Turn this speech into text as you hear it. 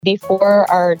Before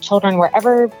our children were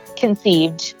ever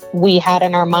conceived, we had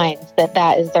in our minds that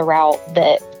that is the route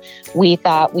that we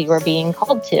thought we were being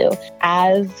called to.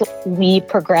 As we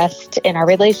progressed in our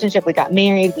relationship, we got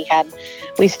married,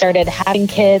 we started having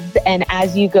kids, and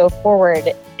as you go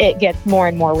forward, it gets more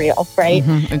and more real, right?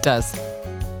 Mm-hmm, it does.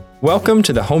 Welcome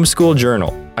to the Homeschool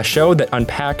Journal, a show that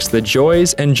unpacks the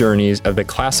joys and journeys of the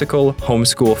classical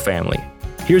homeschool family.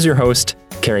 Here's your host,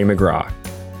 Carrie McGraw.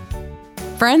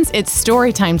 Friends, it's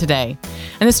story time today.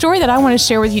 And the story that I want to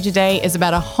share with you today is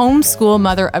about a homeschool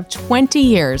mother of 20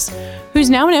 years who's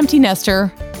now an empty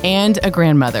nester and a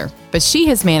grandmother. But she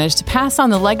has managed to pass on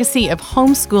the legacy of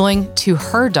homeschooling to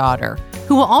her daughter,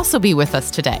 who will also be with us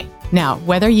today. Now,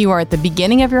 whether you are at the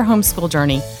beginning of your homeschool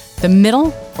journey, the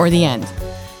middle, or the end,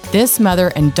 this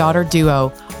mother and daughter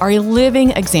duo are a living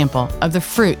example of the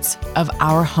fruits of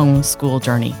our homeschool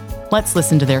journey. Let's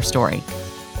listen to their story.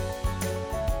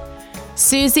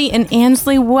 Susie and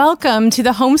Ansley, welcome to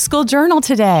the Homeschool Journal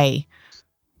today.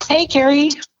 Hey,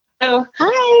 Carrie. Oh,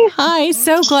 hi. Hi,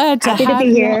 so glad to Happy have to be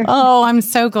you. here. Oh, I'm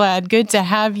so glad. Good to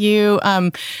have you.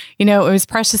 It was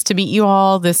precious to meet you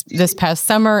all this past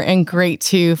summer, and great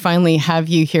to finally have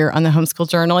you here on the Homeschool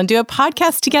Journal and do a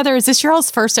podcast together. Is this your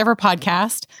all's first ever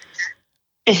podcast?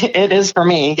 It is for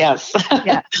me, yes.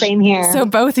 Yeah, same here. So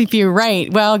both of you,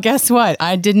 right. Well, guess what?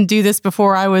 I didn't do this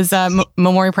before I was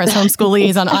Memoria Press Homeschool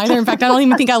Liaison either. In fact, I don't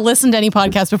even think I listened to any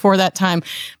podcast before that time.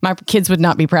 My kids would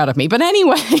not be proud of me. But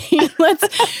anyway,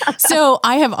 So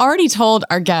I have already told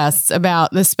our guests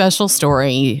about the special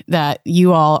story that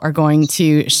you all are going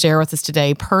to share with us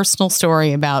today, personal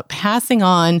story about passing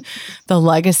on the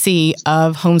legacy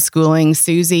of homeschooling.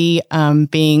 Susie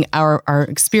being our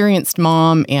experienced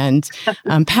mom and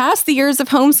past the years of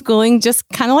homeschooling, just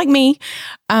kind of like me,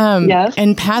 Yes.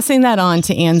 and passing that on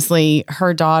to Ansley,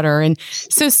 her daughter. And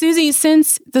so, Susie,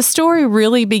 since the story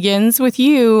really begins with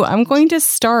you, I'm going to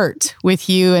start with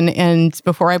you. And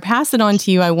before I pass it on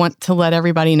to you, I want to let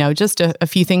everybody know just a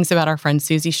few things about our friend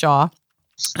Susie Shaw.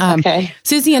 Okay.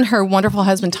 Susie and her wonderful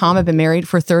husband, Tom, have been married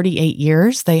for 38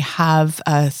 years. They have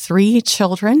 3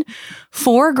 children,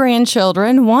 4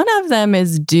 grandchildren. One of them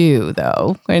is due,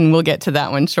 though, and we'll get to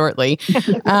that one shortly.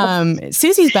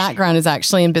 Susie's background is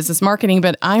actually in business marketing,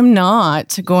 but I'm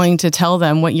not going to tell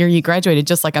them what year you graduated,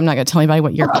 just like I'm not going to tell anybody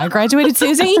what year I graduated,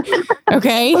 Susie.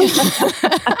 Okay?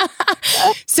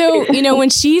 So,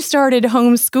 when she started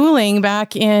homeschooling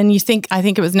back in, I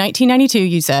think it was 1992,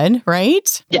 you said,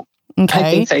 right? Yeah. Okay.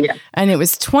 I think so, yeah. And it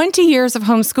was 20 years of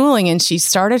homeschooling, and she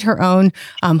started her own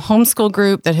homeschool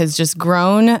group that has just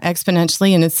grown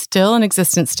exponentially and is still in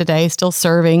existence today, still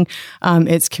serving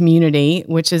its community,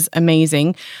 which is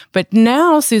amazing. But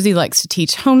now Susie likes to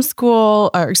teach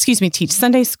teach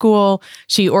Sunday school.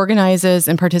 She organizes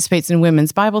and participates in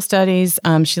women's Bible studies.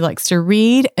 She likes to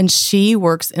read, and she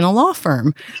works in a law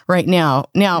firm right now.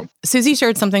 Now, Susie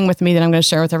shared something with me that I'm going to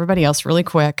share with everybody else really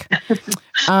quick.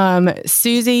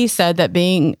 Susie said that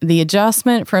being the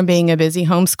adjustment from being a busy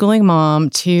homeschooling mom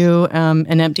to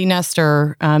an empty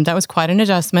nester, that was quite an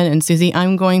adjustment. And Susie,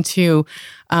 I'm going to,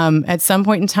 at some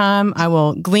point in time, I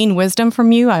will glean wisdom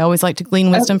from you. I always like to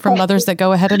glean wisdom from mothers that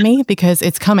go ahead of me because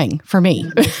it's coming for me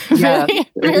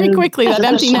very quickly, that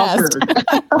empty nest.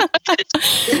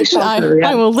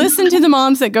 I will listen to the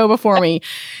moms that go before me.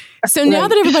 So now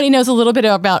that everybody knows a little bit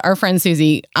about our friend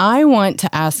Susie, I want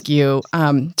to ask you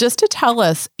just to tell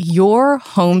us your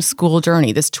homeschool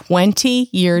journey, this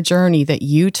 20-year journey that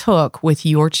you took with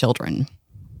your children.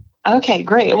 Okay,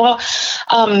 great. Well,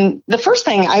 the first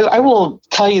thing I will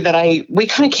tell you that we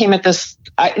kind of came at this,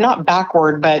 not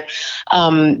backward, but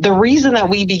the reason that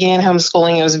we began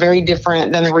homeschooling, it was very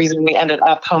different than the reason we ended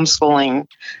up homeschooling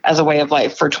as a way of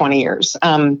life for 20 years.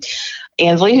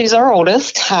 Ansley, who's our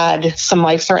oldest, had some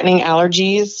life-threatening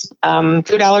allergies,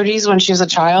 food allergies when she was a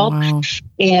child. Wow.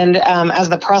 And as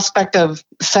the prospect of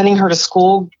sending her to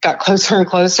school got closer and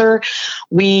closer,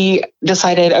 we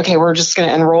decided, okay, we're just going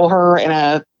to enroll her in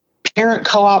a parent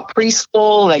co-op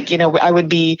preschool. I would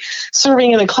be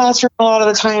serving in the classroom a lot of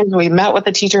the times. We met with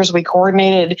the teachers. We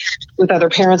coordinated with other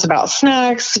parents about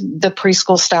snacks. The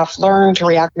preschool staff learned to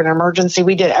react in an emergency.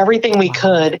 We did everything we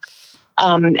could.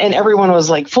 And everyone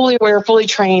was fully aware, fully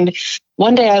trained.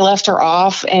 One day I left her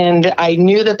off and I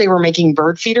knew that they were making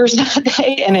bird feeders that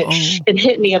day. And it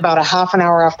hit me about a half an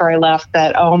hour after I left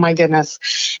that, oh my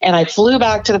goodness. And I flew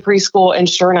back to the preschool, and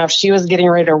sure enough, she was getting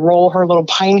ready to roll her little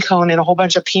pine cone in a whole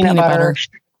bunch of peanut butter.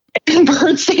 And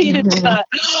birdseed.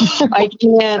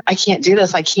 And I can't do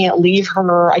this. I can't leave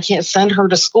her. I can't send her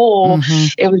to school.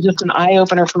 It was just an eye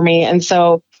opener for me. And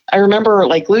so I remember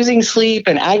like losing sleep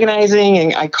and agonizing.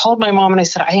 And I called my mom and I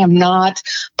said, I am not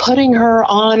putting her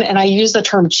on. And I used the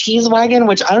term cheese wagon,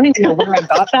 which I don't even know where I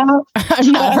got that. I've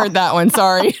not heard that one.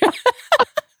 Sorry.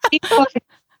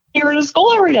 Here to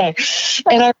school every day.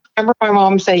 And I remember my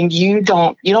mom saying, you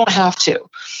don't have to.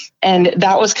 And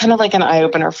that was kind of like an eye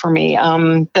opener for me,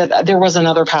 that there was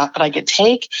another path that I could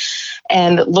take.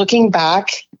 And looking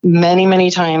back many,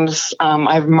 many times,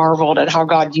 I've marveled at how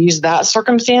God used that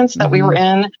circumstance that we were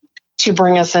in to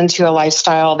bring us into a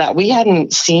lifestyle that we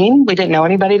hadn't seen. We didn't know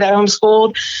anybody that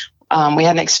homeschooled. We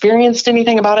hadn't experienced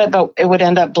anything about it, but it would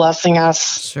end up blessing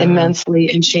us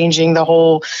immensely and changing the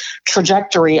whole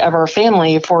trajectory of our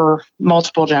family for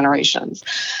multiple generations.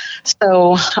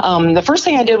 So the first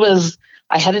thing I did was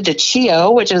I headed to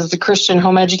CHIO, which is the Christian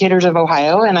Home Educators of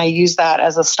Ohio, and I used that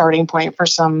as a starting point for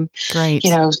some,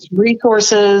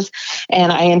 resources.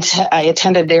 And I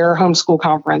attended their homeschool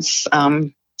conference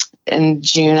in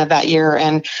June of that year.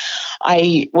 And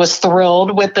I was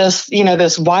thrilled with this,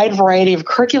 this wide variety of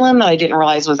curriculum that I didn't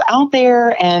realize was out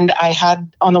there. And I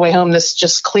had on the way home this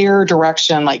just clear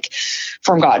direction, like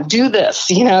from God, do this,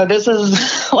 this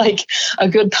is like a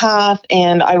good path.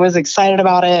 And I was excited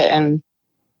about it. And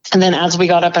then as we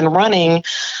got up and running,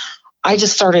 I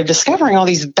just started discovering all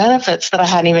these benefits that I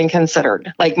hadn't even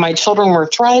considered. Like my children were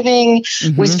thriving.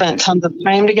 We spent tons of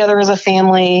time together as a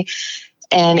family.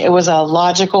 And it was a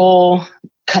logical,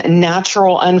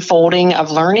 natural unfolding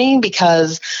of learning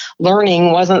because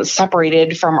learning wasn't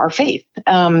separated from our faith.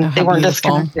 They weren't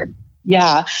disconnected.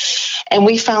 Yeah. And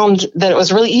we found that it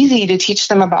was really easy to teach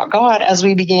them about God as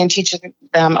we began teaching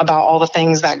them about all the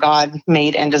things that God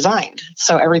made and designed.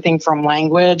 So everything from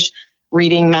language,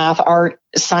 reading, math, art,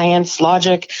 science,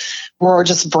 logic were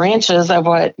just branches of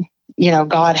what,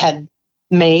 God had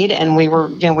made, and we were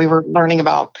learning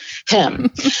about him.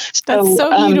 That's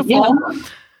so beautiful.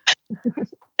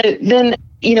 Then,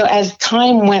 as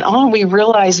time went on, we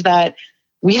realized that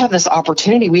we have this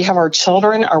opportunity. We have our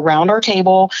children around our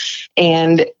table,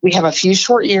 and we have a few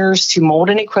short years to mold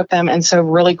and equip them. And so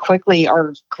really quickly,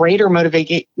 our greater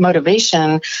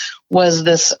motivation was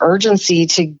this urgency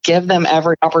to give them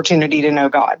every opportunity to know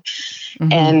God.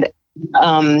 And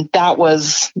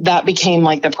that became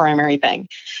like the primary thing.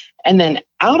 And then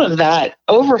out of that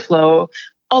overflow,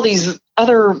 all these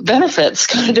other benefits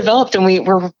kind of developed, and we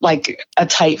were like a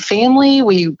tight family.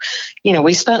 We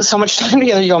spent so much time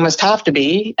together, you almost have to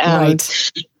be.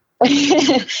 Right.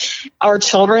 Our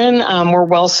children were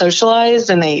well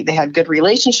socialized, and they had good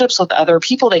relationships with other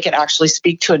people. They could actually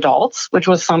speak to adults, which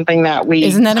was something that we...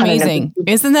 Isn't that amazing?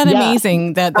 Isn't that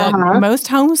amazing that most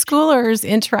homeschoolers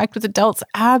interact with adults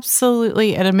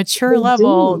absolutely at a mature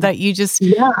level that you just,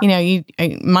 you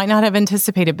might not have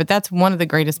anticipated, but that's one of the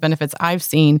greatest benefits I've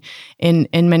seen in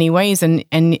many ways. And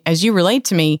as you relate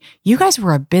to me, you guys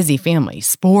were a busy family,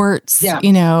 sports, I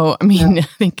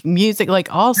think music,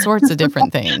 like all sorts of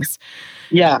different things.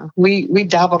 Yeah, we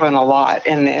dabbled in a lot,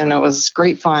 and it was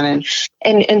great fun.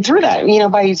 And through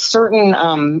that, by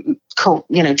certain,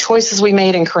 choices we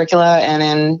made in curricula and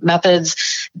in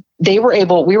methods, we were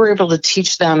able to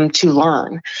teach them to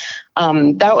learn.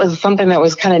 That was something that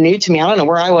was kind of new to me. I don't know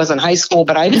where I was in high school,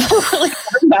 but I never really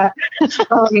learned that.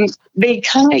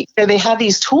 They had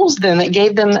these tools then that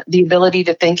gave them the ability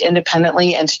to think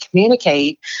independently and to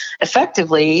communicate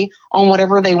effectively on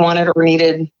whatever they wanted or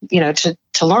needed,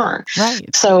 to learn.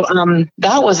 Right. So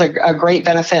that was a great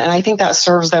benefit. And I think that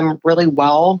serves them really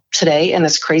well today in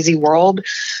this crazy world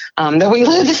that we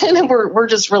live in. And we're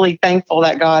just really thankful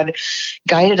that God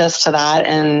guided us to that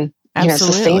and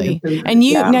absolutely. And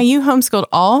now you homeschooled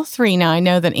all three. Now I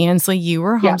know that Ansley, you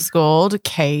were homeschooled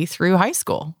K through high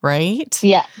school, right?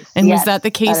 Yeah. And was that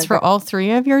the case for all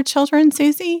three of your children,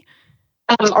 Susie?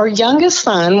 Our youngest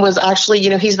son was actually,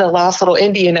 he's the last little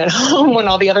Indian at home when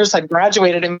all the others had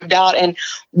graduated and moved out. And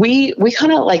we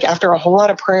kind of like, after a whole lot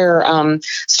of prayer,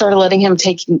 started letting him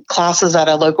take classes at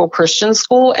a local Christian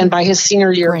school. And by his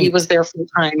senior year, he was there full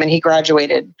time and he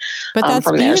graduated. But that's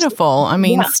from beautiful. There. I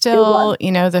mean, still,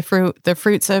 the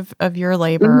fruits of your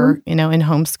labor, in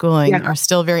homeschooling are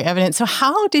still very evident. So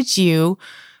how did you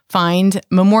find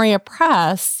Memoria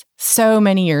Press so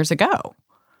many years ago?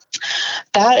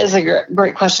 That is a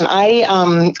great question.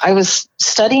 I was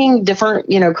studying different,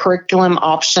 curriculum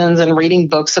options and reading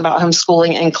books about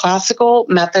homeschooling, and classical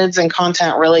methods and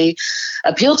content really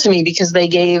appealed to me because they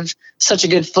gave such a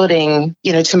good footing,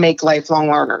 to make lifelong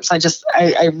learners.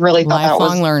 I really thought that was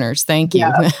lifelong learners. Thank you.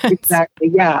 Yeah, exactly.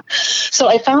 Yeah. So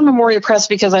I found Memoria Press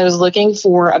because I was looking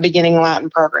for a beginning Latin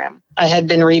program. I had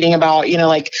been reading about,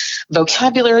 like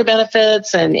vocabulary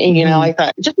benefits and like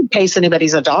that. Just in case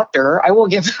anybody's a doctor, I will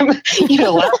give them,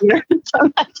 Latin.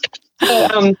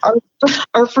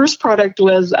 Our first product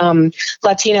was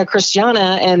Latina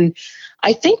Christiana, and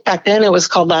I think back then it was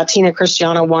called Latina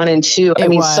Christiana 1 and 2.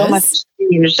 So much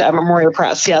changed at Memoria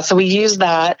Press. Yeah, so we used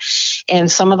that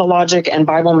and some of the logic and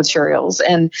Bible materials.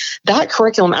 And that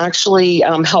curriculum actually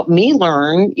helped me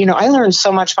learn. I learned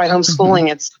so much by homeschooling.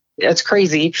 It's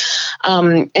crazy.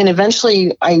 And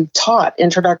eventually I taught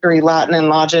introductory Latin and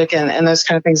logic and those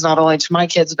kind of things, not only to my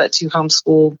kids, but to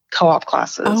homeschool co-op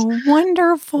classes. Oh,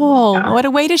 wonderful. Yeah. What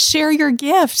a way to share your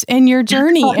gift and your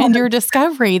journey and your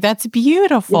discovery. That's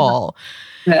beautiful.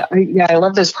 Yeah, I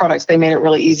love those products. They made it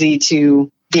really easy to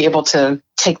be able to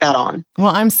take that on.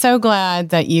 Well, I'm so glad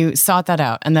that you sought that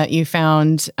out and that you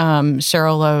found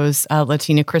Cheryl Lowe's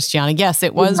Latina Christiana. Yes,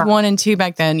 it was 1 and 2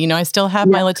 back then. I still have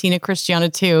my Latina Christiana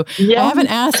 2. Yeah. I haven't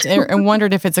asked and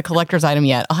wondered if it's a collector's item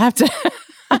yet. I'll have to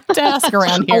ask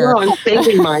around here. I'm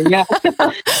saving mine. Yeah.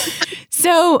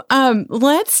 So we're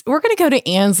going to go to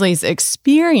Ansley's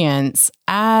experience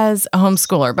as a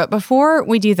homeschooler. But before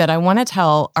we do that, I want to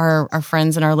tell our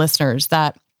friends and our listeners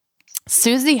that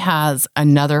Susie has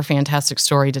another fantastic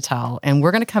story to tell, and we're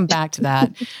going to come back to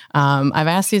that. I've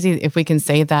asked Susie if we can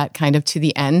save that kind of to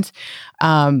the end,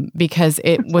 because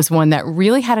it was one that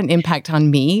really had an impact on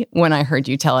me when I heard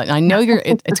you tell it. And I know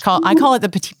I call it the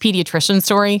pediatrician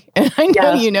story, and I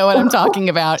know you know what I'm talking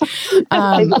about.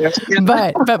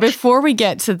 But before we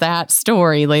get to that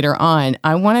story later on,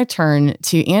 I want to turn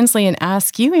to Ansley and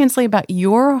ask you, Ansley, about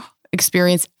your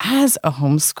experience as a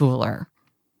homeschooler.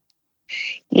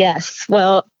 Yes.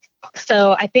 Well,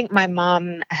 so I think my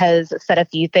mom has said a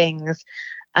few things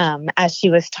as she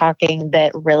was talking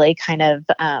that really kind of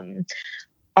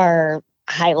are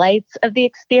highlights of the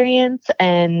experience.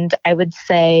 And I would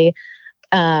say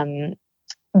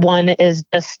one is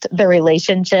just the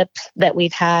relationships that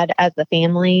we've had as a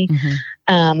family.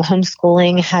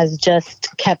 Homeschooling has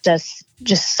just kept us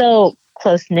just so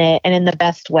close-knit and in the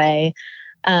best way.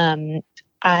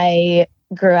 I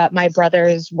grew up, my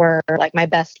brothers were like my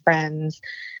best friends.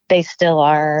 They still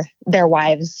are. Their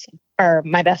wives are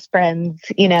my best friends.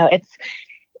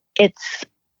 It's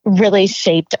really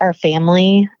shaped our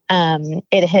family.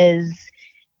 It has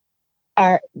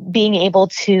being able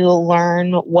to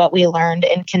learn what we learned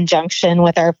in conjunction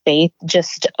with our faith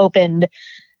just opened,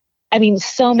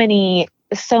 so many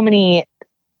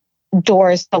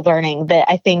doors to learning that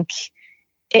I think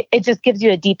it just gives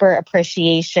you a deeper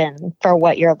appreciation for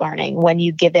what you're learning when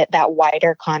you give it that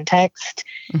wider context,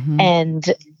 and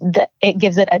it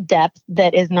gives it a depth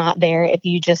that is not there if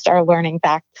you just are learning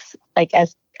facts like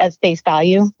as face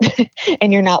value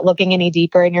and you're not looking any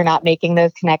deeper and you're not making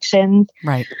those connections.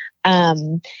 Right.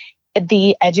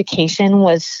 The education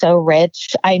was so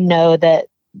rich. I know that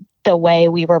the way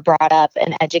we were brought up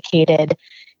and educated,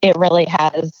 it really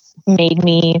has made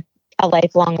me a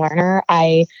lifelong learner.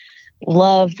 I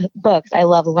love books. I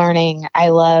love learning. I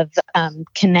love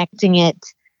connecting it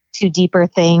to deeper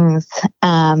things.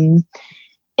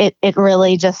 It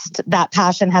really just, that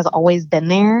passion has always been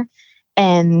there.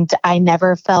 And I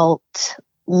never felt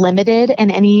limited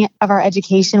in any of our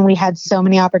education. We had so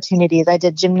many opportunities. I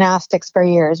did gymnastics for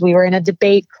years. We were in a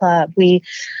debate club. We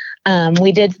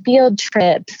did field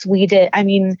trips. We got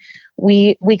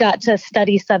to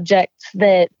study subjects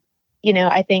that,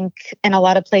 I think in a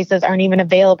lot of places aren't even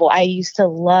available. I used to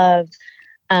love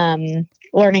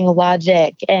learning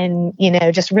logic and,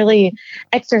 just really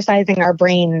exercising our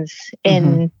brains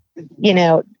in,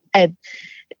 in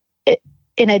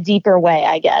a deeper way,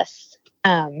 I guess.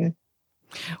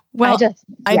 Well,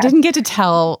 I didn't get to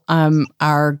tell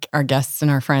our guests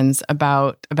and our friends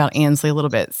about Ansley a little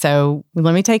bit. So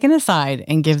let me take an aside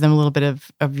and give them a little bit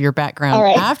of your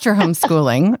background after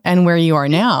homeschooling and where you are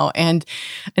now. And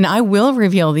I will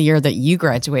reveal the year that you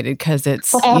graduated because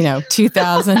it's,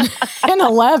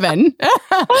 2011.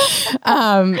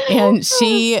 And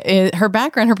her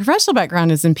professional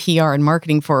background is in PR and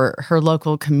marketing for her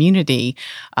local community.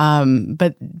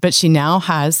 But she now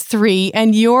has 3,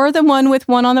 and you're the one with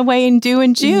one on the way and due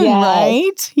in June,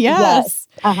 right? Yes.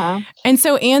 And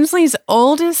so Ansley's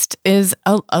oldest is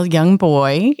a young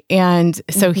boy. And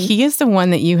so he is the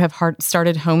one that you have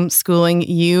started homeschooling.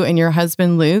 You and your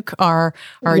husband, Luke, are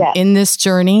in this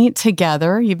journey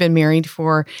together. You've been married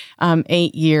for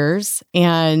 8 years.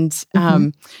 And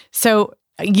so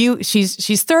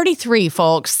she's 33,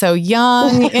 folks. So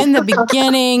young in the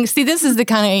beginning. See, this is the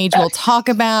kind of age we'll talk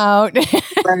about.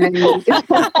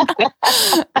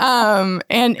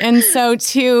 And so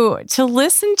to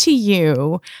listen to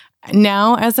you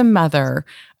now as a mother,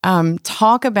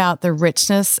 talk about the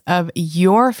richness of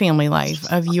your family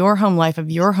life, of your home life,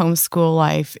 of your homeschool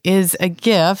life is a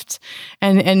gift.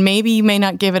 And maybe you may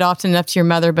not give it often enough to your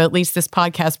mother, but at least this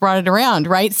podcast brought it around,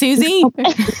 right, Susie?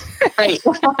 Right.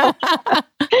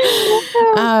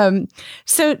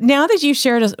 So now that you've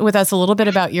shared with us a little bit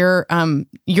about your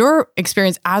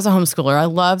experience as a homeschooler, I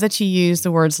love that you use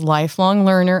the words lifelong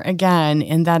learner again.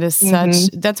 And that is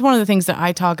that's one of the things that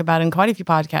I talk about in quite a few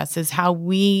podcasts is how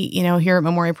we, here at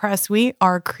Memoria Press, we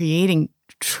are creating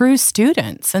true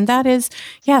students. And that is,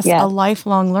 yes, a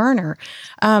lifelong learner.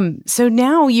 So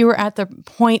now you are at the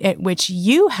point at which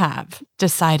you have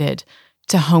decided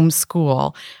to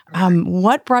homeschool.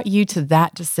 What brought you to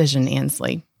that decision,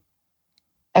 Ansley?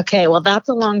 Okay, well, that's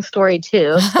a long story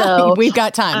too. So we've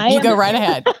got time. You go right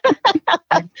ahead.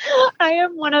 I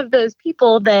am one of those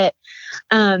people that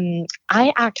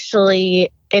I actually,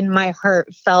 in my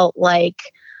heart, felt like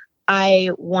I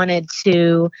wanted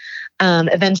to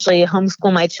eventually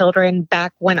homeschool my children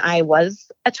back when I was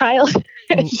a child.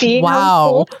 Being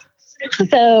wow. homeschooled.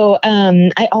 So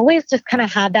I always just kind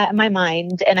of had that in my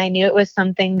mind, and I knew it was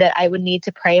something that I would need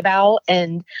to pray about.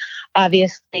 And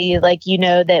obviously,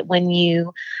 that when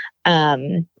you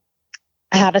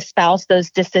have a spouse,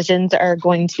 those decisions are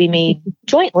going to be made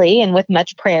jointly and with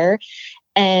much prayer.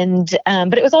 And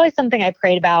but it was always something I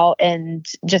prayed about and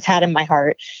just had in my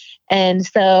heart. And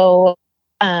so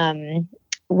when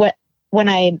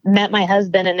I met my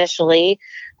husband initially,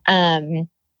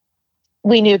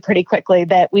 we knew pretty quickly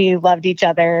that we loved each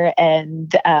other.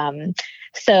 And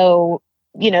so,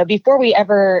 before we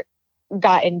ever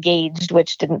got engaged,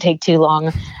 which didn't take too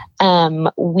long,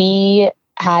 we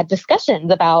had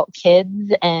discussions about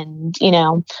kids and,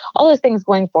 all those things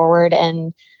going forward.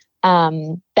 And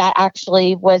that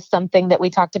actually was something that we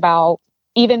talked about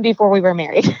even before we were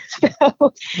married.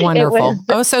 So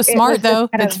wonderful. So smart, though.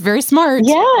 It's very smart.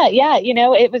 Yeah.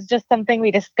 It was just something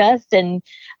we discussed, and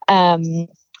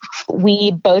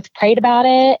we both prayed about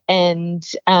it. And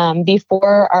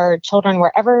before our children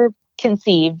were ever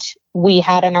conceived, we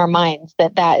had in our minds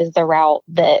that is the route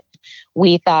that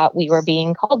we thought we were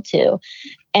being called to.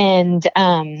 And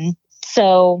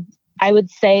so I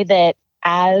would say that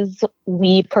as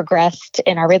we progressed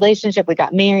in our relationship, we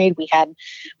got married,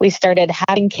 we started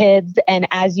having kids. And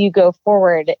as you go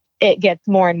forward, it gets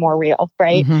more and more real,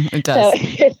 right? Mm-hmm, it does.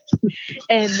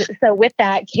 So with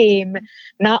that came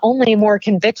not only more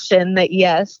conviction that,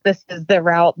 yes, this is the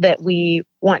route that we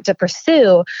want to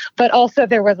pursue, but also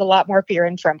there was a lot more fear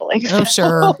and trembling. Oh,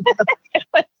 sure.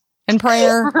 And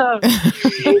prayer.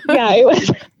 It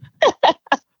was.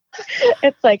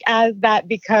 It's like, as that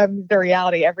becomes the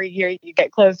reality, every year you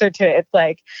get closer to it. It's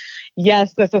like,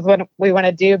 yes, this is what we want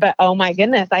to do, but oh my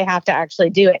goodness, I have to actually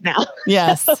do it now.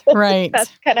 Yes, right.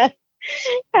 That's kind of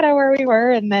where we were.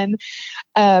 And then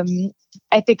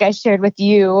I think I shared with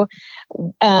you,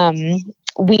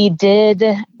 we did,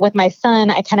 with my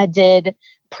son, I kind of did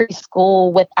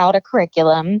preschool without a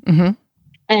curriculum. Mm-hmm.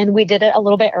 And we did it a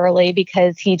little bit early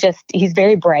because he's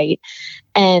very bright.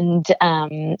 And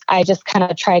I just kind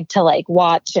of tried to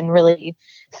watch and really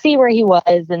see where he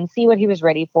was and see what he was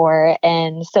ready for.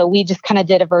 And so we just kind of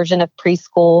did a version of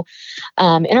preschool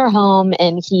in our home,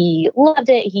 and he loved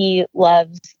it. He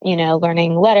loves,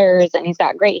 learning letters, and he's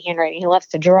got great handwriting. He loves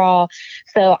to draw.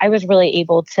 So I was really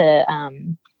able to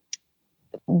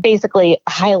basically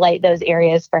highlight those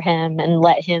areas for him and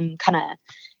let him kind of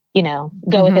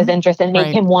go with his interest and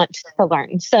make him want to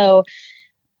learn. So,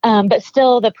 but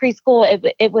still the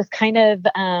preschool, it was kind of,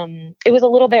 it was a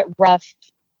little bit rough,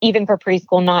 even for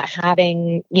preschool, not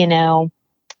having,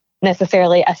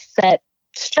 necessarily a set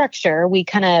structure. We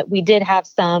did have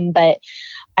some, but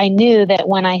I knew that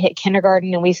when I hit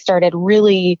kindergarten and we started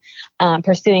really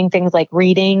pursuing things like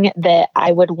reading, that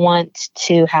I would want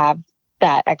to have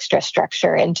that extra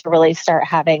structure and to really start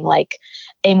having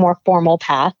a more formal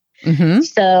path. Mm-hmm.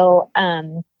 So,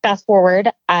 fast forward,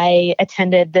 I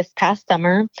attended this past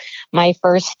summer my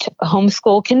first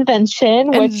homeschool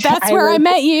convention, which where I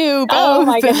met you. Both. Oh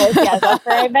my goodness. Yes, that's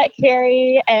where I met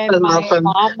Carrie, and my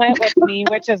mom went with me,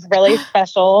 which is really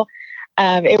special.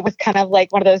 It was kind of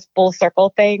like one of those full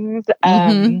circle things.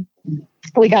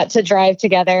 We got to drive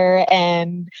together,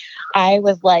 and it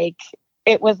was like,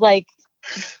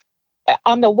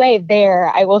 on the way there,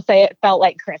 I will say it felt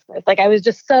like Christmas. I was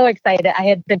just so excited. I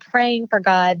had been praying for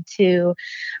God to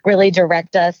really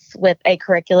direct us with a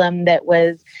curriculum that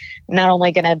was not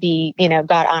only going to be,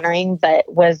 God honoring, but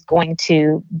was going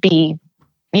to be,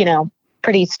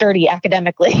 pretty sturdy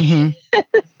academically.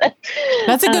 Mm-hmm.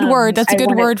 That's a good word. That's a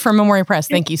good word for Memoria Press.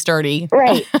 Thank you, Sturdy.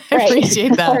 Right. I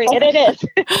appreciate that. And it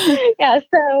is. Yeah.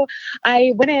 So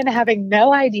I went in having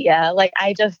no idea. Like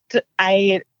I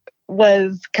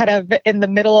was kind of in the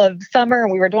middle of summer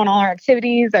and we were doing all our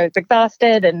activities. I was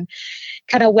exhausted and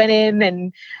kind of went in,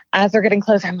 and as they're getting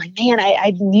closer, I'm like, man,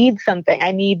 I need something.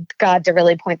 I need God to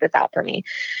really point this out for me.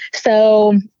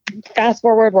 So fast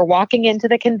forward, we're walking into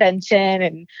the convention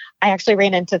and I actually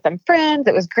ran into some friends.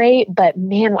 It was great. But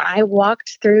man, when I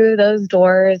walked through those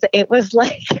doors, it was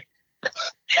like,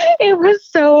 it was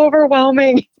so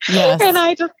overwhelming. Yes. And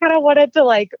I just kind of wanted to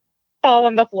like fall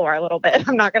on the floor a little bit.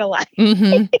 I'm not going to lie.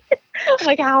 Mm-hmm.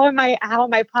 Like, how am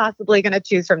I possibly going to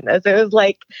choose from this? It was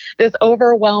like this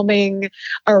overwhelming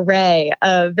array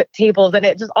of tables and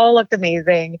it just all looked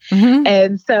amazing. Mm-hmm.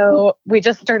 And so we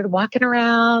just started walking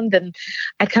around and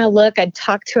I'd kind of I'd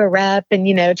talk to a rep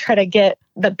and, try to get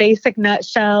the basic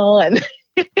nutshell. And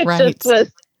it Right. just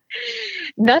was,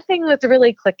 nothing was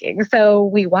really clicking. So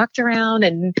we walked around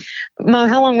and Mom,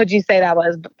 how long would you say that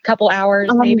was? A couple hours,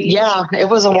 maybe? Yeah, it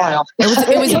was a while. It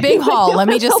was a big haul. Let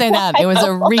me just say that. It was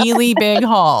a really big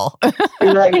haul.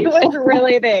 Right. It was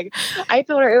really big. I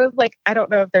told her it was like, I don't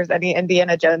know if there's any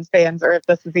Indiana Jones fans or if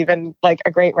this is even like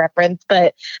a great reference,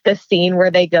 but the scene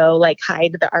where they go like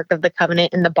hide the Ark of the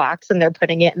Covenant in the box and they're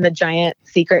putting it in the giant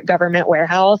secret government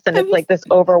warehouse. And it's like this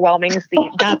overwhelming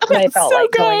scene. That's what I felt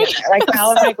like going in there. Like,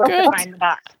 how am I going to find the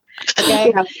box?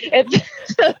 Okay.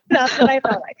 That's what I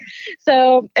felt like.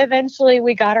 So eventually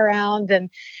we got around and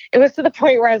it was to the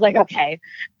point where I was like, okay,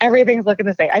 everything's looking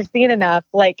the same. I've seen enough.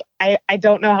 Like, I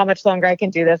don't know how much longer I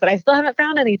can do this, and I still haven't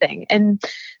found anything. And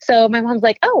so my mom's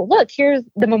like, oh, look, here's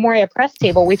the Memoria Press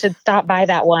table. We should stop by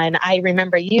that one. I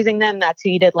remember using them. That's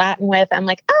who you did Latin with. I'm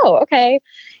like, oh, okay.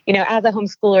 As a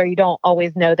homeschooler, you don't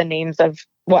always know the names of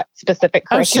what specific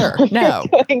curriculum No.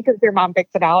 you're doing because your mom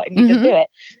picks it out and you just do it.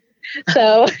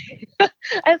 So I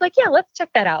was like, yeah, let's check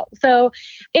that out. So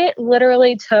it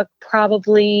literally took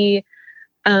probably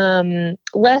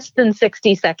less than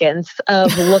 60 seconds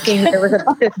of looking. There was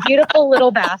this beautiful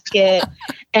little basket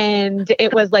and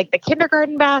it was like the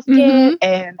kindergarten basket. Mm-hmm.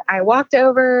 And I walked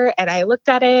over and I looked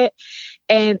at it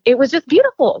and it was just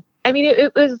beautiful. I mean,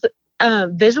 it was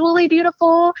visually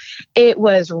beautiful. It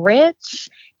was rich.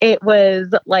 It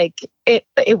was like,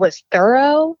 it was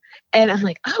thorough. And I'm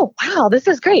like, oh, wow, this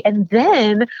is great. And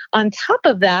then on top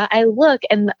of that, I look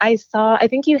and I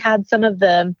think you had some of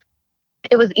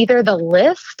it was either the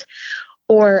list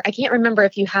or I can't remember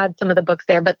if you had some of the books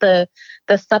there, but the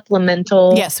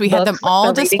supplemental. Yes, we had them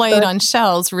all displayed on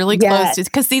shelves really close to,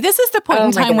 because see, this is the point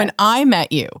in time when I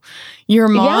met you. Your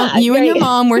mom, and your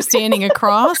mom were standing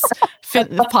across,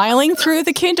 piling through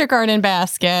the kindergarten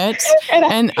basket.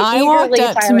 And I walked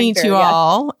up to meet you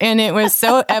all. And it was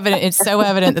so evident. It's so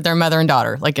evident that they're mother and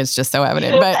daughter. Like, it's just so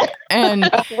evident. And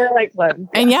we're like clones.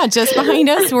 And just behind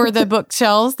us were the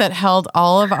bookshelves that held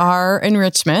all of our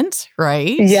enrichment,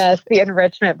 right? Yes, the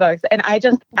enrichment books. And I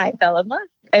fell in love.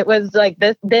 It was like,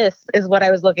 this is what I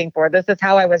was looking for. This is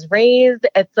how I was raised.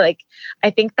 It's like, I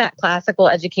think that classical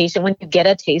education, when you get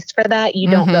a taste for that, you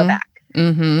don't go back.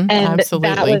 Mm-hmm. And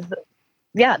absolutely.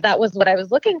 that was what I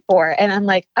was looking for. And I'm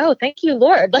like, oh, thank you,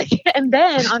 Lord. Like, and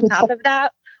then on top of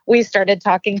that, we started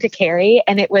talking to Carrie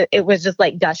and it was just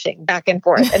like gushing back and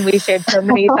forth. And we shared so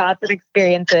many thoughts and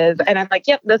experiences. And I'm like,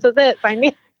 yep, this is it. Find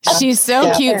me. She's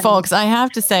so cute, folks. I have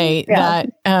to say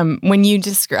that when you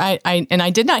describe,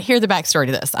 I did not hear the backstory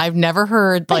to this. I've never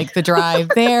heard like the drive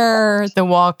there, the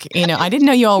walk. I didn't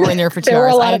know you all were in there for 2 hours. There were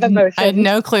a lot of emotions. I had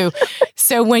no clue.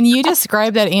 So when you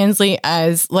describe that Ansley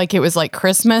as like it was like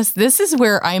Christmas, this is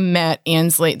where I met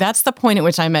Ansley. That's the point at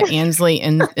which I met Ansley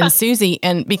and Susie.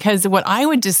 And because what I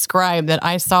would describe that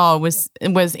I saw was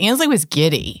Ansley was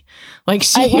giddy. Like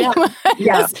she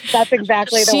was, that's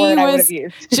exactly the word I would have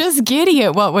used. Just giddy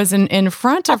at what was in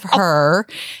front of her.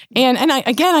 And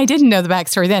I didn't know the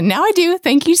backstory then. Now I do.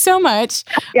 Thank you so much.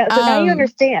 Yeah, so now you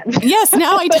understand. Yes,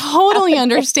 now I totally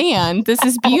understand. This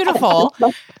is beautiful.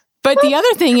 But the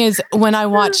other thing is when I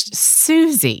watched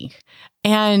Susie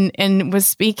and was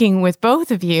speaking with both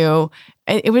of you,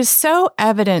 it was so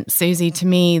evident, Susie, to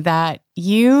me that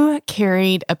you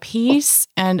carried a peace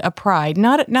and a pride,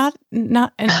 not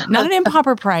an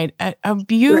improper pride, a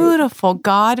beautiful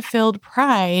God-filled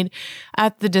pride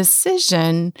at the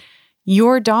decision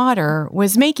your daughter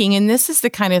was making. And this is the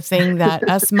kind of thing that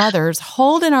us mothers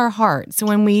hold in our hearts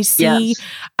when we see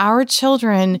our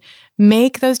children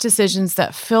make those decisions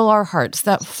that fill our hearts,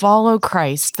 that follow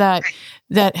Christ, that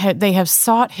they have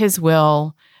sought his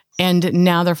will And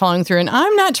now they're following through. And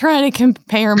I'm not trying to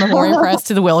compare Memoria Press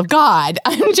to the will of God.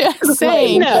 I'm just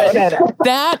saying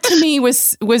that to me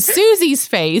was Susie's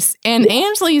face, and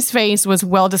Ansley's face was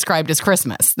well described as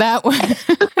Christmas. That was.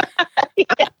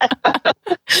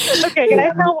 Okay, can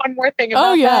I tell one more thing about that?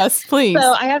 Oh, yes, please.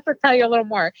 So I have to tell you a little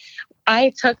more.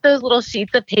 I took those little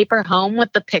sheets of paper home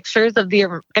with the pictures of the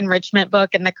enrichment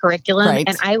book and the curriculum. Right.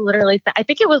 And I literally, I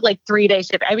think it was like 3-day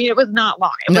shipping. I mean, it was not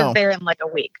long. It was there in like a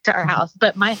week to our house.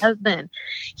 But my husband,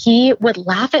 he would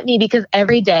laugh at me because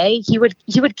every day he would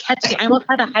catch me. I almost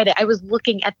had to hide it. I was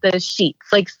looking at those sheets,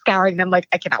 like scouring them, like,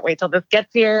 I cannot wait till this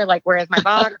gets here. Like, where is my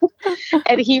box?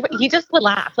 And he just would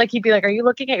laugh. Like, he'd be like, are you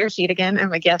looking at your sheet again? And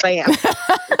I'm like, yes, I am.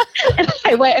 And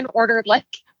I went and ordered like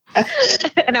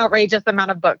an outrageous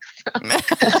amount of books.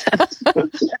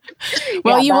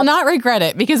 Well, you will not regret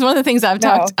it, because one of the things I've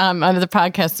talked under the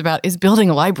podcast about is building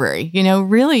a library,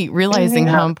 really realizing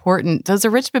how important those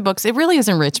enrichment books, it really is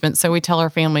enrichment. So we tell our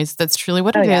families that's truly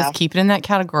what it is. Keep it in that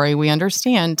category. We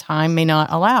understand time may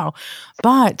not allow,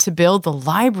 but to build the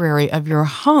library of your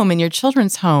home and your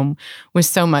children's home with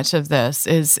so much of this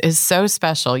is so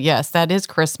special. Yes, that is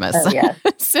Christmas. Yeah,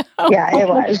 it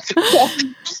was.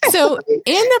 So in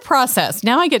the process,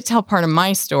 now I get to tell part of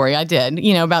my story. I did,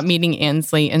 about meeting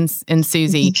Ansley and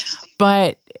Susie,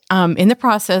 but in the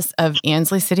process of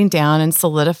Ansley sitting down and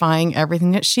solidifying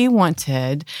everything that she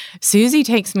wanted, Susie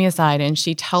takes me aside and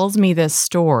she tells me this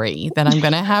story that I'm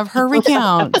going to have her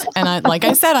recount. And like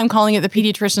I said, I'm calling it the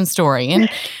pediatrician story. And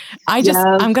I'm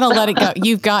going to let it go.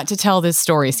 You've got to tell this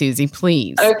story, Susie,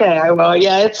 please. Okay, I will.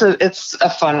 Yeah, it's a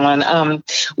fun one.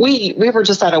 We were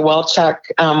just at a well check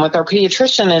with our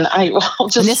pediatrician, and and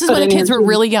this is when the kids were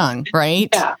really young,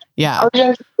 right? Yeah. Our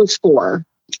youngest was 4.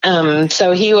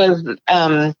 So he was,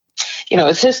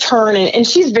 it's his turn, and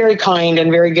she's very kind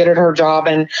and very good at her job.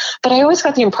 But I always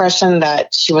got the impression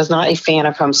that she was not a fan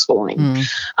of homeschooling.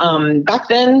 Back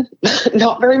then,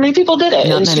 not very many people did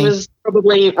it. She was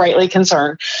probably rightly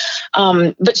concerned.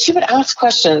 But she would ask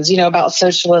questions, about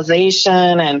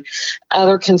socialization and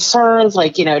other concerns,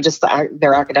 like, just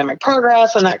their academic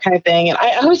progress and that kind of thing. And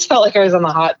I always felt like I was on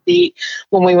the hot seat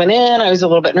when we went in. I was a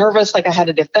little bit nervous, like I had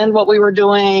to defend what we were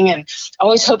doing, and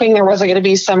always hoping there wasn't going to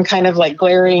be some kind of like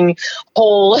glaring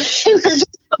hole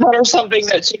or something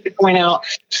that she could point out.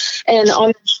 And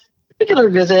on particular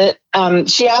visit,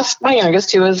 she asked my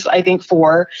youngest, who was, I think,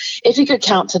 4, if he could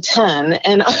count to 10.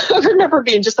 And I remember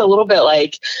being just a little bit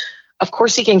like, of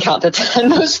course he can count to 10.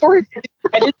 Those 4,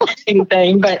 I didn't say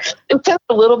anything, but it felt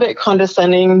a little bit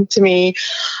condescending to me.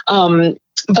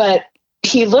 But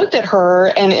he looked at her,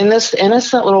 and in this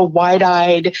innocent little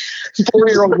wide-eyed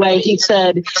 4-year-old way, he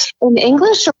said, in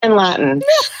English or in Latin? And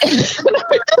I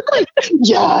was like,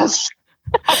 yes.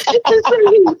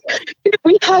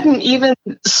 We hadn't even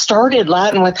started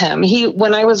Latin with him.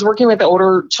 When I was working with the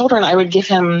older children, I would give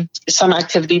him some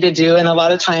activity to do. And a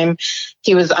lot of time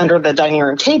he was under the dining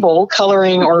room table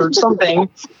coloring or something.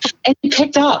 And he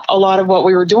picked up a lot of what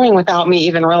we were doing without me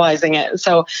even realizing it.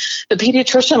 So the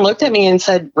pediatrician looked at me and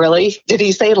said, really? Did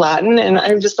he say Latin? And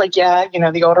I'm just like, yeah,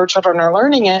 the older children are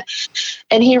learning it.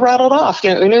 And he rattled off,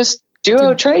 unus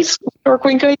duo tres or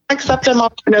quinque septem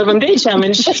novum decem,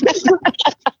 and she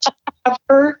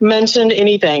never mentioned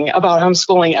anything about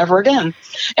homeschooling ever again.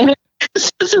 And it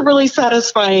was a really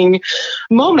satisfying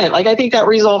moment. Like, I think that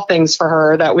resolved things for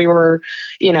her, that we were,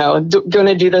 going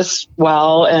to do this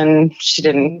well, and she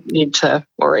didn't need to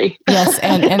worry. Yes,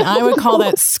 and I would call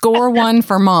that score 1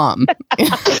 for mom.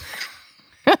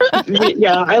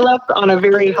 Yeah, I left on a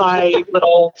very high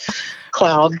little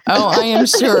cloud. Oh, I am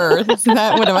sure.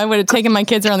 I would have taken my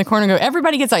kids around the corner and go,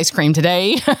 everybody gets ice cream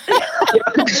today.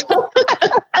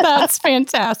 That's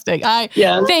fantastic.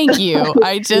 Thank you.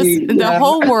 The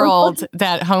whole world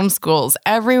that homeschools,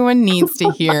 everyone needs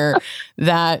to hear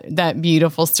that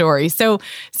beautiful story. So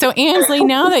Ansley,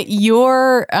 now that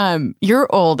your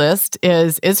oldest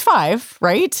is 5,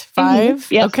 right? 5?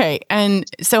 Mm-hmm. Yes. Okay. And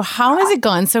so how has it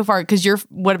gone so far? Because you're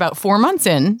about 4 months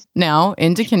in now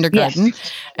into kindergarten.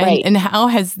 Yes. Right. And how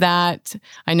has that,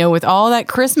 I know with all that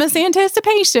Christmas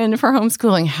anticipation for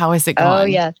homeschooling, how has it gone? Oh,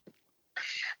 yes.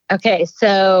 Okay,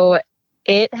 so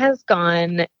it has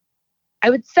gone,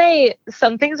 I would say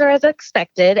some things are as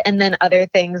expected, and then other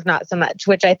things not so much,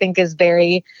 which I think is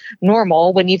very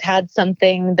normal when you've had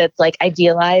something that's like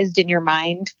idealized in your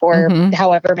mind for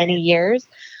however many years.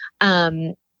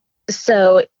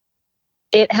 So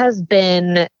it has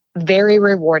been very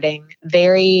rewarding,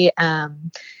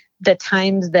 the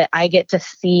times that I get to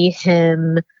see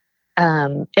him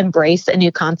embrace a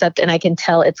new concept, and I can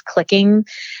tell it's clicking,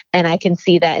 and I can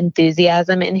see that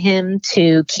enthusiasm in him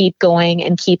to keep going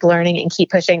and keep learning and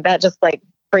keep pushing. That just like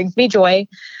brings me joy.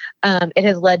 it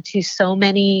has led to so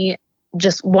many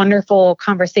just wonderful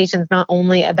conversations, not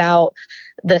only about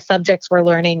the subjects we're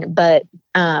learning, but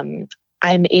I'm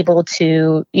able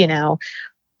to,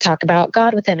 talk about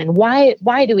God with him and why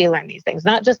do we learn these things?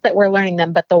 Not just that we're learning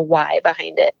them, but the why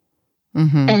behind it.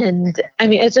 Mm-hmm. And I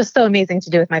mean, it's just so amazing to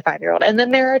do with my 5-year-old. And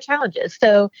then there are challenges.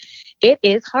 So it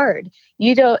is hard.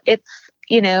 It's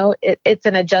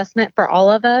an adjustment for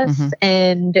all of us. Mm-hmm.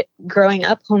 And growing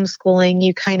up homeschooling,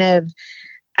 you kind of,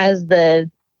 as the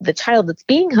child that's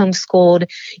being homeschooled,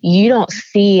 you don't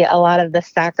see a lot of the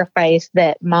sacrifice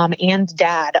that mom and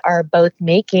dad are both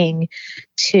making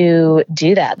to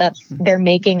do that. They're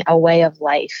making a way of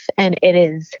life. And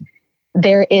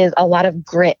there is a lot of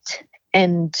grit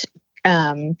and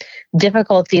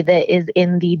difficulty that is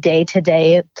in the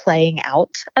day-to-day playing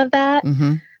out of that.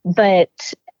 Mm-hmm.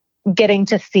 But getting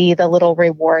to see the little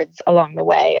rewards along the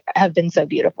way have been so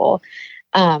beautiful.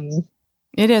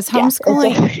 It is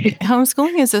homeschooling.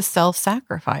 Homeschooling is a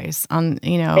self-sacrifice on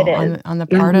the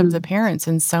part of the parents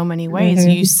in so many ways.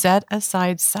 Mm-hmm. You set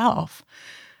aside self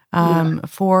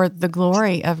for the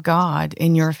glory of God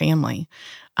in your family,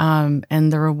 and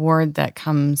the reward that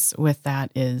comes with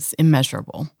that is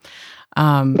immeasurable.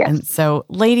 And so,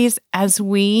 ladies, as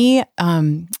we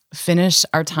finish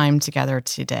our time together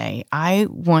today, I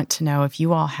want to know if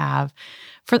you all have,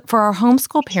 for our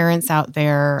homeschool parents out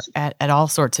there at all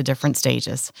sorts of different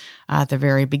stages, at the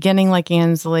very beginning, like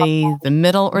Ansley, the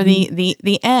middle, or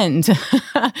the end.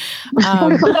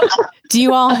 Do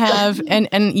you all have,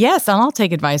 and yes, I'll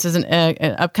take advice as an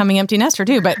upcoming empty nester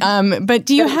too, but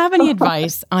do you have any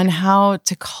advice on how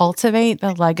to cultivate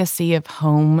the legacy of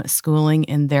homeschooling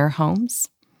in their homes?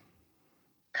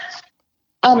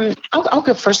 I'll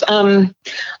go first.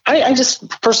 I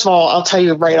just, first of all, I'll tell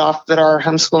you right off that our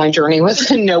homeschooling journey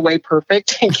was in no way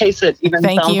perfect, in case it even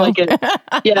sounds like it.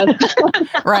 Yes.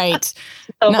 Right.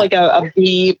 Sounds like a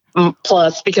B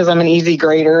plus because I'm an easy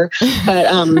grader. But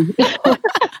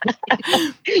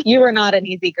you were not an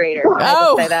easy grader.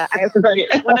 I would say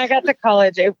that. When I got to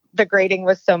college, the grading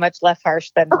was so much less harsh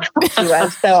than she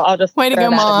was. So I'll just way to go,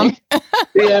 Mom.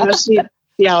 Yeah, she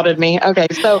outed me. Okay,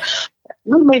 so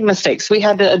we made mistakes. We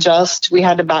had to adjust. We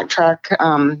had to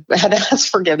backtrack. We had to ask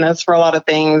forgiveness for a lot of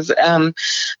things.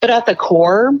 But at the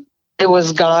core, it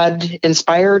was God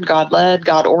inspired, God led,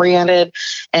 God oriented.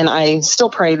 And I still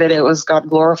pray that it was God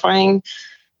glorifying.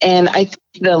 And I think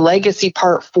the legacy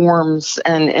part forms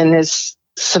and is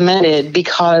cemented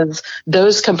because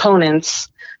those components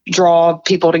draw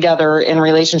people together in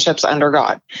relationships under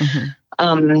God.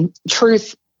 Mm-hmm.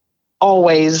 Truth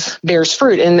always bears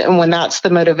fruit. And when that's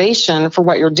the motivation for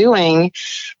what you're doing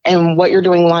and what you're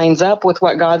doing lines up with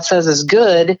what God says is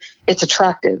good, it's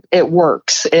attractive. It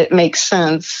works. It makes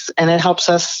sense. And it helps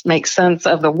us make sense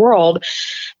of the world.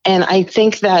 And I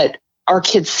think that our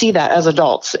kids see that as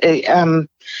adults.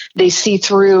 They see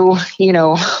through,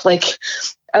 like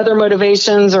other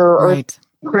motivations or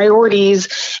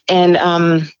priorities. And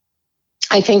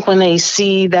I think when they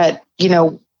see that,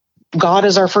 God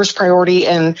is our first priority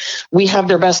and we have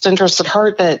their best interests at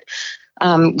heart, that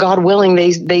God willing,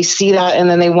 they see that and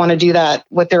then they want to do that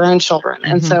with their own children.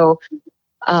 Mm-hmm. And so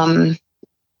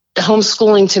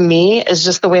homeschooling to me is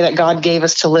just the way that God gave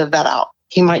us to live that out.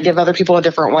 He might give other people a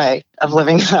different way of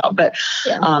living that out. But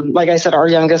like I said, our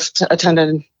youngest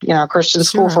attended, Christian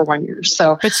school for 1 year.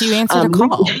 So, but you answered a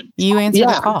call. You answered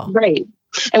a call. Right.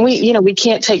 And we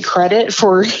can't take credit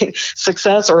for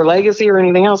success or legacy or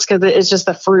anything else because it's just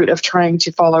the fruit of trying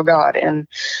to follow God. And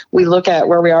we look at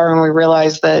where we are and we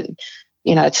realize that,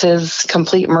 it's his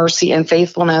complete mercy and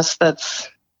faithfulness that's,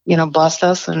 blessed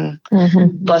us and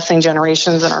blessing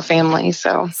generations in our family.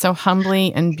 So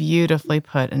humbly and beautifully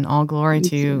put, and all glory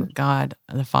to God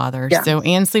the Father. Yeah. So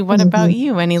Ansley, what about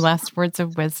you? Any last words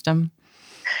of wisdom?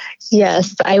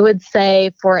 Yes, I would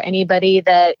say for anybody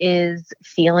that is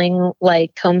feeling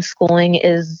like homeschooling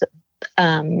is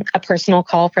a personal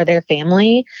call for their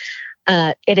family,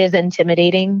 it is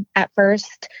intimidating at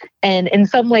first, and in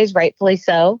some ways, rightfully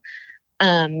so.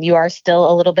 You are still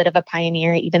a little bit of a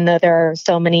pioneer, even though there are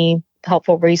so many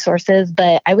helpful resources.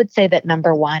 But I would say that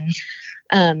number one,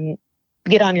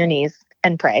 get on your knees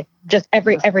and pray just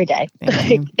every day.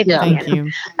 Thank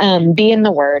you. Be in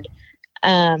the Word.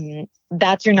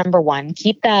 That's your number one.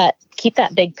 Keep that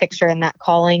big picture and that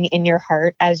calling in your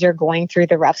heart as you're going through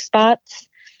the rough spots.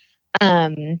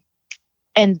 And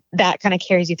that kind of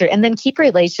carries you through. And then keep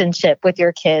relationship with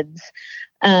your kids.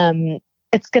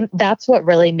 That's what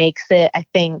really makes it, I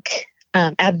think,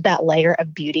 adds that layer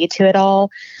of beauty to it all.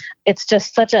 It's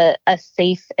just such a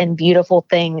safe and beautiful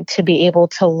thing to be able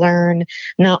to learn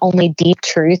not only deep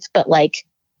truths, but like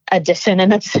addition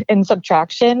and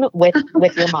subtraction with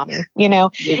your mommy.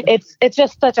 It's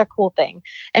just such a cool thing,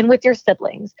 and with your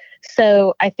siblings.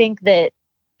 So I think that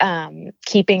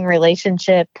keeping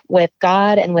relationship with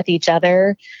God and with each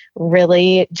other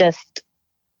really just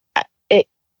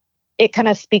it kind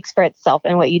of speaks for itself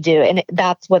in what you do, and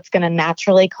that's what's going to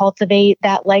naturally cultivate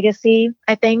that legacy,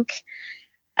 I think.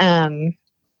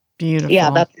 Beautiful.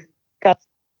 Yeah, that's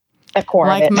the core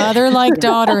like of it. Mother like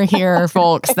daughter here,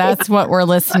 folks. That's what we're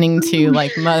listening to,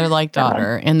 like mother like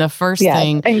daughter. And the first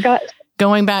thing, and God,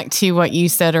 going back to what you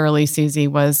said early, Susie,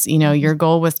 was, your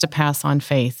goal was to pass on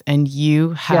faith, and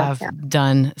you have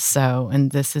done so.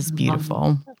 And this is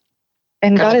beautiful.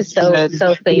 And God is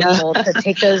so faithful to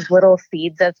take those little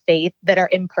seeds of faith that are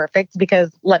imperfect,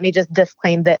 because let me just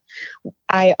disclaim that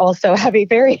I also have a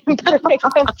very imperfect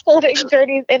homeschooling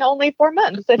journey in only 4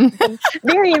 months. It's been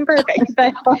very imperfect,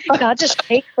 but God just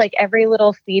takes like every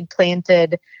little seed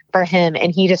planted for him,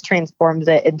 and he just transforms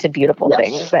it into beautiful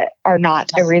things that are not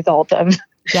a result of.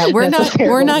 Yeah, we're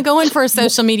not going for a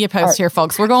social media post here,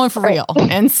 folks. We're going for real.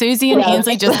 And Susie and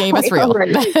Ansley just gave us real.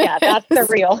 Yeah, that's the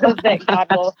real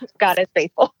that God is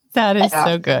faithful. That is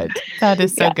so good. That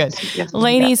is so good.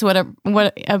 Ladies, what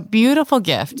a beautiful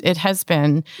gift it has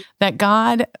been that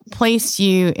God placed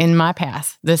you in my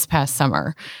path this past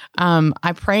summer.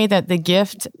 I pray that the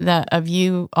gift of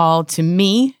you all to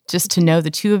me, just to know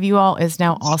the two of you all, is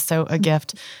now also a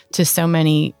gift to so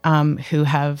many who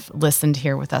have listened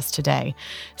here with us today.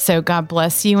 So God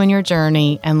bless you in your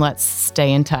journey, and let's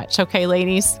stay in touch. Okay,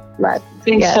 ladies?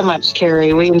 Thanks so much,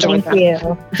 Carrie. We enjoyed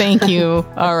that. Thank you.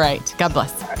 All right. God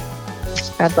bless.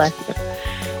 God bless you.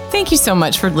 Thank you so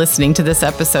much for listening to this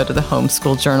episode of the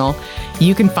Homeschool Journal.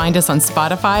 You can find us on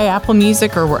Spotify, Apple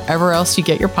Music, or wherever else you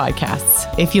get your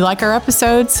podcasts. If you like our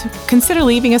episodes, consider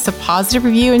leaving us a positive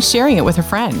review and sharing it with a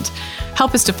friend.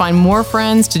 Help us to find more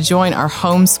friends to join our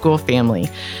homeschool family.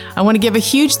 I want to give a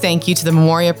huge thank you to the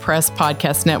Memoria Press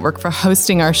Podcast Network for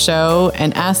hosting our show,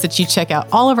 and ask that you check out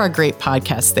all of our great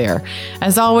podcasts there.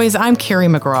 As always, I'm Carrie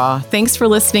McGraw. Thanks for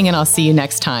listening, and I'll see you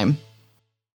next time.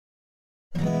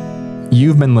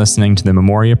 You've been listening to the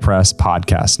Memoria Press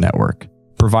Podcast Network,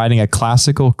 providing a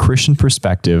classical Christian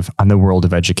perspective on the world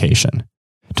of education.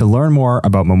 To learn more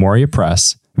about Memoria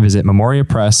Press, visit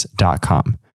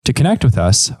memoriapress.com. To connect with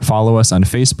us, follow us on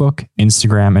Facebook,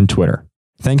 Instagram, and Twitter.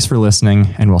 Thanks for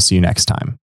listening, and we'll see you next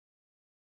time.